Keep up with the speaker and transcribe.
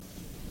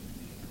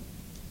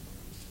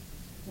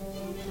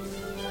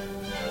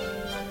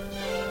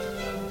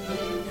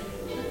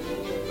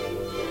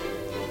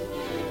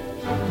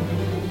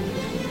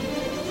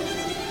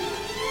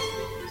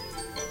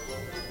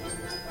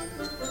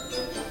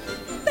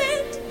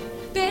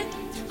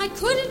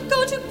Couldn't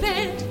go to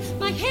bed,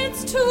 my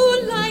head's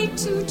too light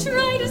to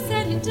try to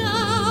set it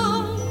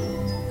down.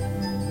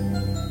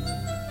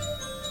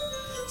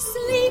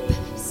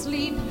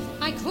 Sleep,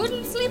 I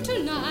couldn't sleep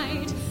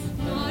tonight,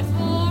 not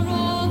for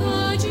all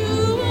the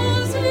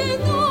jewels in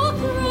the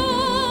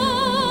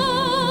crown.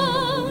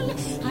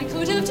 I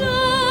could have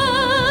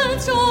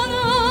danced all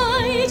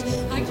night,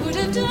 I could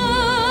have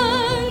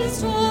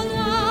danced all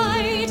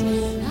night,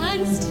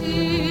 and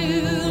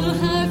still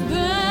have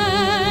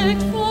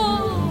begged for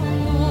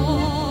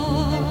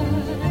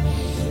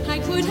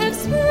have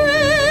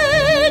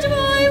spread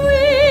my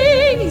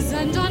wings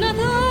and done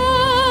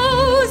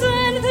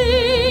 1,000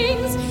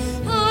 things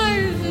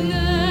I've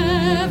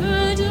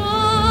never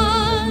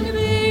done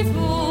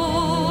before.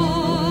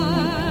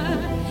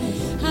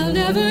 I'll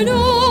never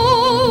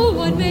know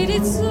what made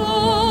it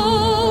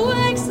so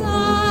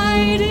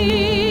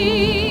exciting,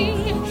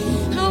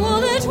 how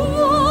all at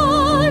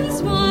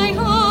once my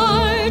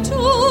heart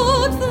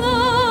took flight.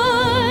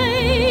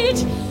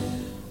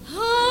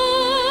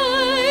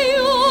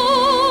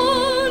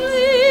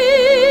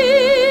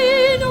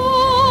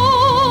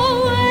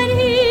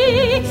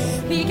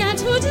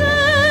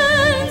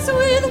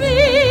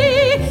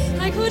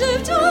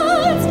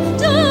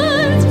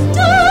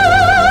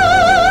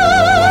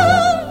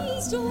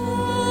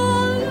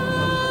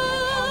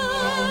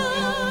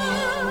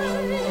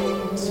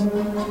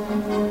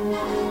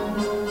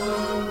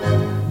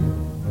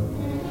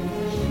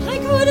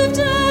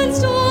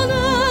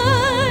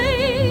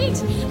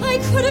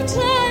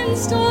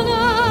 Danced all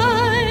night.